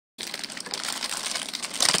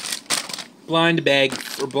blind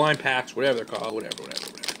bags, or blind packs, whatever they're called, whatever.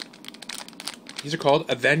 These are called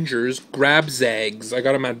Avengers Grab Zags. I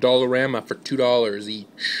got them at Dollarama for $2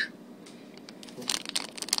 each.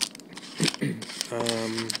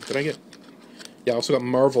 Did I get... Yeah, I also got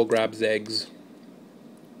Marvel Grab Zags.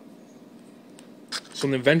 So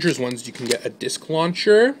in the Avengers ones, you can get a disc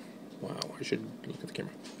launcher. Wow, I should look at the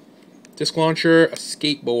camera. Disc launcher, a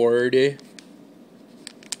skateboard,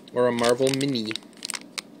 or a Marvel Mini.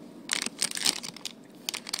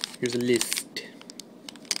 Here's a list.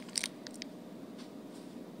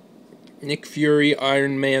 Nick Fury,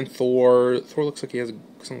 Iron Man, Thor. Thor looks like he has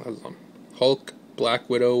sunglasses on. Hulk, Black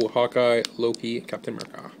Widow, Hawkeye, Loki, Captain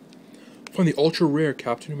America. Find the ultra rare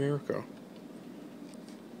Captain America.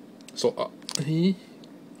 So, oh,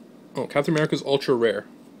 Captain America's ultra rare.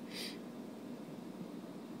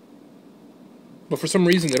 But for some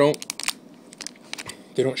reason they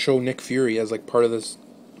don't show Nick Fury as like part of this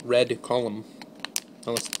red column.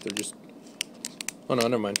 Unless they're just... Oh no,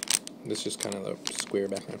 never mind. This is just kind of the square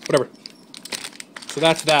background. Whatever. So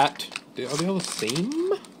that's that. Are they all the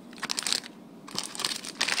same?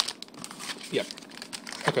 Yep.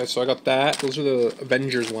 Okay, so I got that. Those are the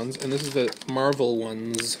Avengers ones. And this is the Marvel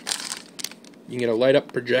ones. You can get a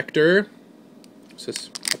light-up projector. Is this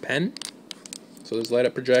a pen? So there's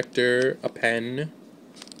light-up projector, a pen,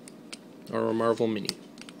 or a Marvel Mini.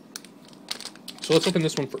 So let's open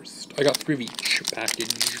this one first. I got 3 of each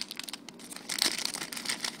package.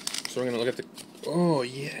 So we're going to look at the... Oh,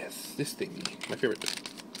 yes. This thing. My favorite.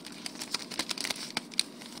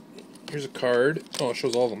 Here's a card. Oh, it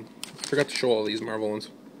shows all of them. I forgot to show all these Marvel ones.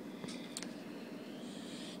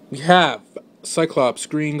 We have Cyclops,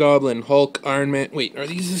 Green Goblin, Hulk, Iron Man... Wait, are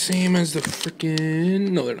these the same as the freaking...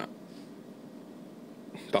 No, they're not.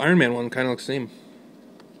 The Iron Man one kind of looks the same.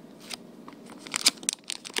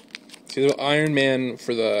 See the Iron Man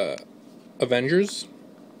for the Avengers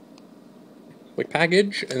like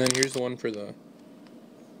package, and then here's the one for the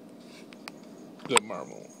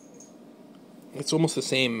Marvel. It's almost the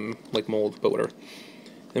same like mold, but whatever.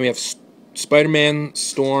 Then we have Spider-Man,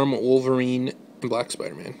 Storm, Wolverine, and Black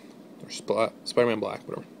Spider-Man, or Spider-Man Black,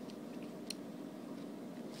 whatever.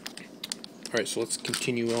 All right, so let's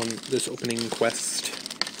continue on this opening quest.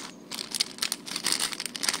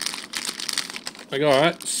 I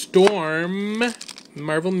got Storm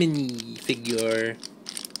Marvel Mini figure.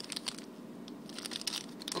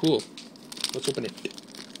 Cool. Let's open it.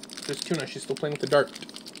 There's Tuna. She's still playing with the dart.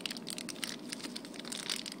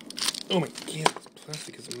 Oh my god, this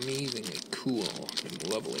plastic is amazingly cool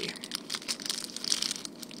and lovely.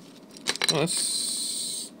 Oh,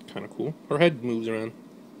 that's kind of cool. Her head moves around.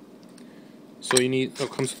 So you need... Oh,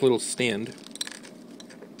 it comes with a little stand.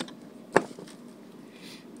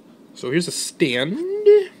 So here's a stand.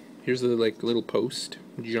 Here's the like little post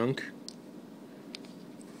junk,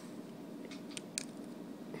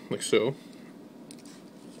 like so.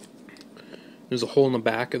 There's a hole in the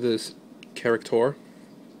back of this character.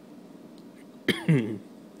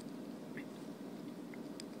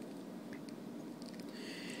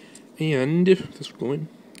 And if this is going,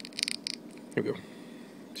 here we go.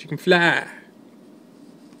 So you can fly.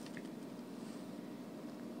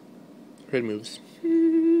 Head moves.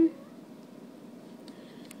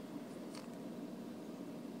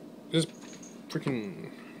 This frickin'...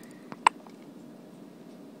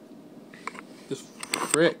 This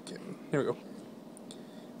frickin'... There we go.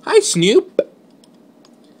 Hi, Snoop!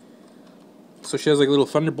 So she has like a little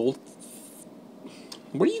thunderbolt.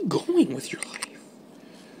 Where are you going with your life?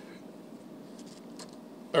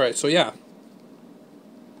 Alright, so yeah.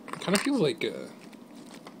 It kind of feels like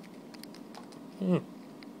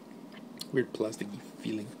weird plasticky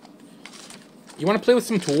feeling. You want to play with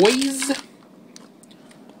some toys?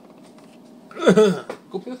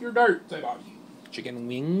 Go play with your darts, I bought you. Chicken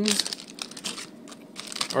wings.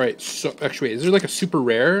 Alright, so actually, wait, is there like a super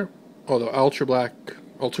rare? Oh, the ultra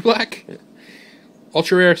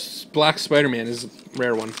rare black Spider-Man is a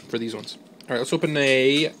rare one for these ones. Alright, let's open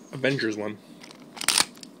a Avengers one.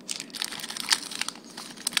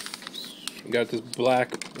 We got this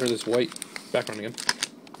black, or this white background again.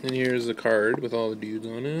 And here's the card with all the dudes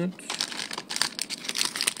on it.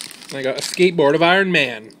 And I got a skateboard of Iron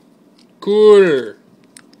Man. Cool.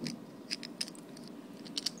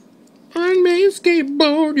 Iron Man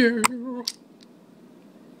skateboard, yeah.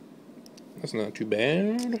 That's not too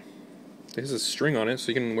bad. There's a string on it, so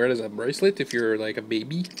you can wear it as a bracelet if you're like a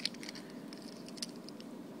baby.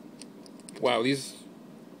 Wow, these...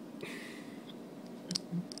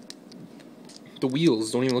 The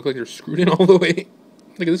wheels don't even look like they're screwed in all the way.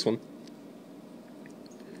 Look at this one.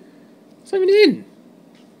 It's not even in.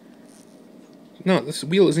 No, this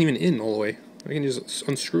wheel isn't even in all the way. I can just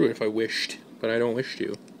unscrew it if I wished, but I don't wish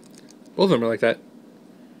to. Both of them are like that.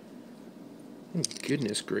 Oh,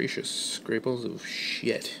 goodness gracious. Great balls of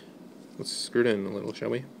shit. Let's screw it in a little, shall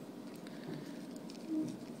we?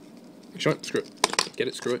 Shut up, screw it. Get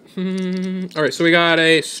it, screw it. Alright, so we got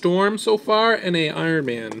a Storm so far and a Iron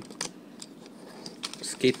Man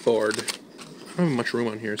skateboard. I don't have much room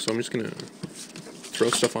on here, so I'm just gonna throw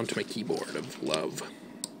stuff onto my keyboard of love.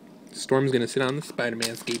 Storm's gonna sit on the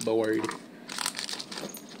Spider-Man skateboard.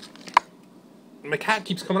 My cat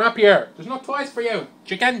keeps coming up here. There's no toys for you,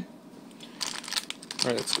 chicken.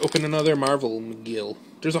 Alright, let's open another Marvel McGill.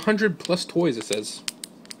 There's 100+ toys, it says.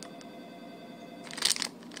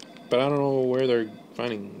 But I don't know where they're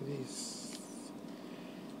finding these.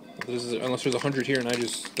 Unless there's 100 here and I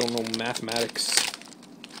just don't know mathematics.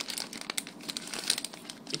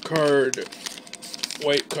 Card.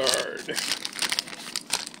 White card.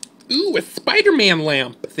 Ooh, a Spider-Man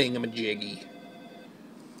lamp thingamajiggy.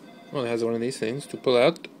 Oh, it has one of these things to pull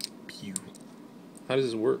out. Pew. How does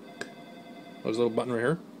this work? Oh, there's a little button right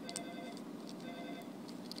here.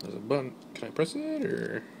 There's a button. Can I press it,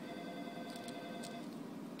 or...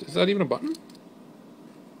 Is that even a button?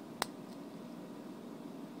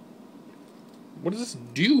 What does this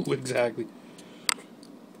do, exactly?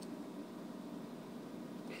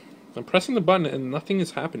 I'm pressing the button and nothing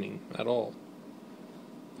is happening at all.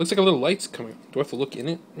 Looks like a little light's coming. Do I have to look in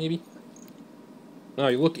it, maybe? No,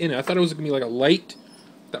 you look in it. I thought it was going to be like a light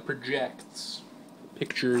that projects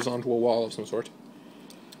pictures onto a wall of some sort.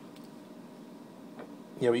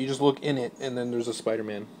 Yeah, but you just look in it, and then there's a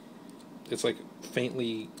Spider-Man. It's like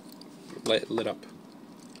faintly lit up.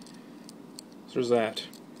 So there's that.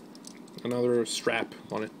 Another strap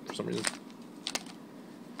on it for some reason.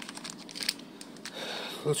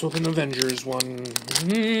 Let's open Avengers one.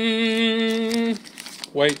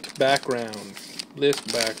 White background. Bliss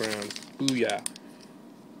background. Booyah.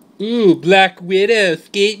 Ooh, Black Widow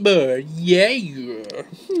skateboard. Yeah.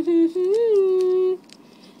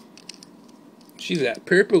 She's at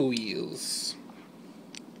purple wheels.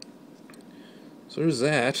 So there's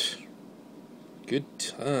that. Good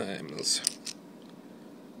times.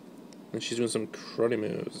 And she's doing some karate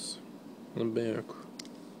moves on the back.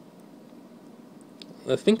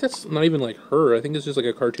 I think that's not even like her. I think it's just like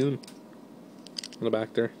a cartoon on the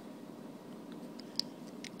back there.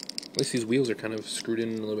 At least these wheels are kind of screwed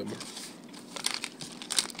in a little bit more.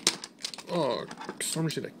 Oh, Storm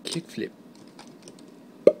did a kickflip.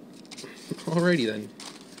 Alrighty then.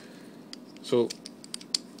 So,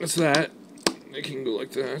 that's that. It can go like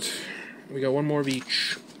that. We got one more of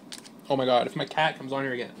each. Oh my god, if my cat comes on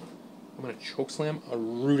here again, I'm gonna chokeslam a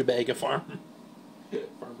rutabaga farmer.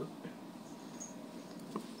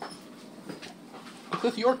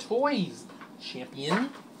 With your toys, champion.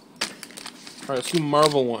 Alright, let's do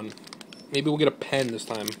Marvel one. Maybe we'll get a pen this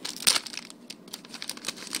time.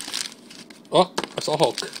 Oh, I saw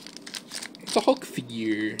Hulk. It's a Hulk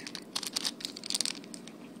figure.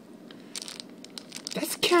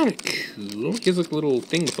 That's kind of cool. He has like a little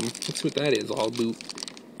thing with him. Let's see what that is. All boot.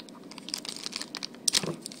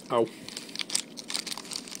 Ow.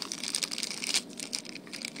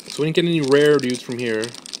 So we didn't get any rare dudes from here.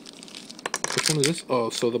 Which one is this? Oh,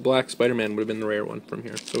 so the black Spider-Man would have been the rare one from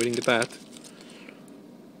here. So we didn't get that.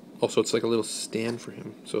 Also, it's like a little stand for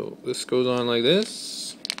him. So this goes on like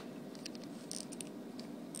this.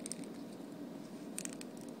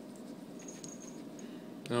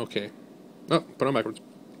 Okay. Oh, put on backwards.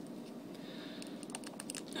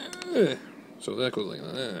 So that goes like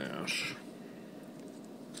that.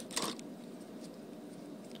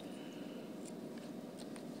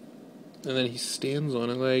 And then he stands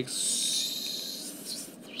on it like so.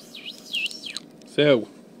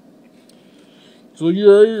 So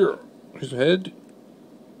yeah, his head.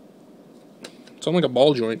 It's on like a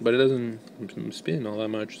ball joint, but it doesn't spin all that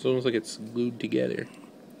much. It's almost like it's glued together.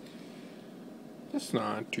 That's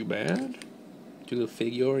not too bad. Two little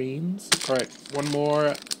figurines. Alright, one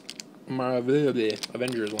more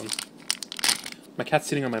Avengers one. My cat's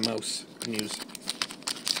sitting on my mouse. Good news.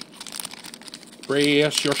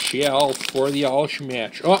 Brace yourself for the all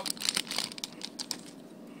match. Oh!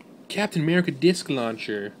 Captain America disc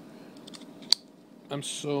launcher. I'm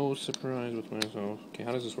so surprised with myself. Okay,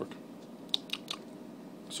 how does this work?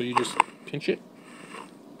 So you just pinch it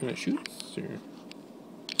and it shoots? Or?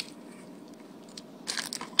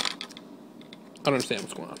 I don't understand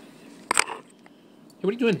what's going on. Hey, what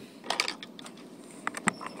are you doing?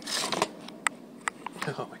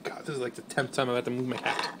 Oh my god, this is like the 10th time I've had to move my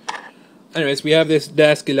hat. Anyways, we have this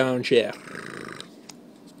desk lounge here.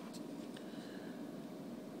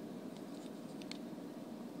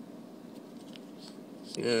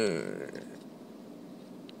 I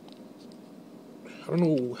don't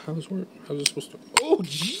know how this works. How is this supposed to... Oh,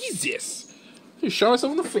 Jesus! I just shot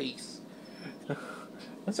myself in the face.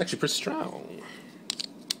 That's actually pretty strong.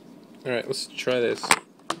 Alright, let's try this.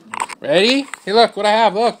 Ready? Hey, look what I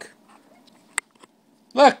have. Look.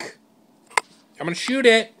 Look. I'm gonna shoot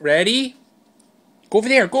it. Ready? Go over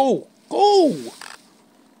there. Go. Go.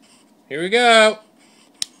 Here we go.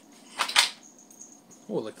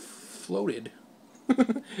 Oh, it like floated.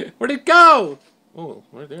 Where'd it go? Oh,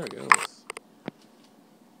 right there it goes.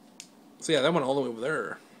 So yeah, that went all the way over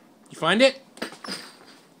there. You find it?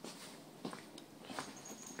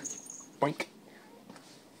 Boink.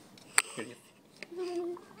 Here you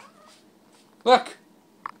go. Look!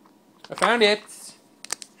 I found it!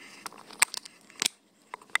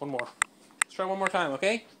 One more. Let's try one more time,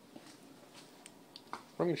 okay? Where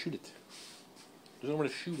am I gonna shoot it? There's nowhere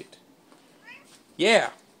to shoot it.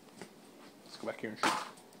 Yeah! Let's go back here and shoot it.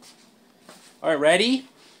 Alright, ready?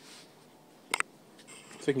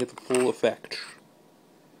 So I can get the full effect.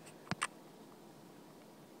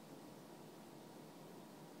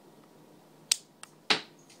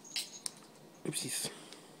 Oopsies.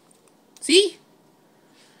 See?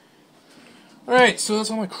 Alright, so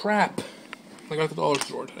that's all my crap I got at the dollar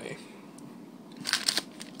store today.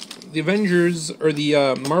 The Avengers, or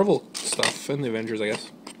the Marvel stuff, and the Avengers, I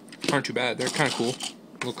guess, aren't too bad. They're kind of cool.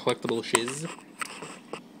 Little collectible shiz.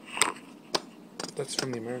 That's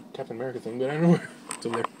from the Captain America thing, but I don't know where it's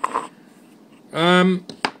over there.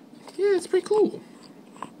 Yeah, it's pretty cool.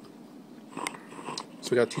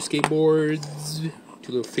 So we got 2 skateboards,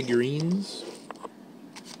 2 little figurines,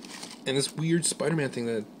 and this weird Spider-Man thing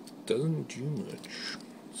that doesn't do much.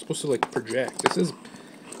 It's supposed to like project. This is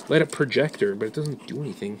light up projector, but it doesn't do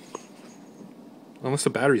anything. Unless the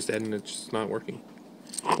battery's dead and it's just not working.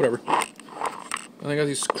 Whatever. And I got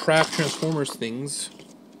these crap Transformers things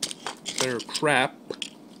that are crap.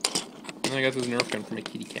 And I got this Nerf gun for my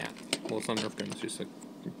kitty cat. Well, it's not a Nerf gun, it's just a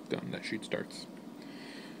gun that shoots darts.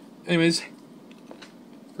 Anyways,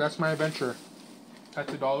 that's my adventure at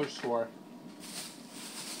the dollar store.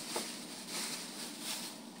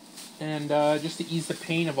 And just to ease the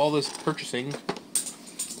pain of all this purchasing,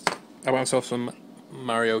 I bought myself some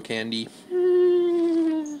Mario candy.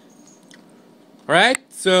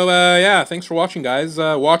 Alright, so yeah, thanks for watching, guys.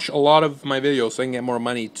 Watch a lot of my videos so I can get more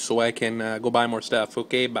money so I can go buy more stuff.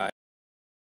 Okay, bye.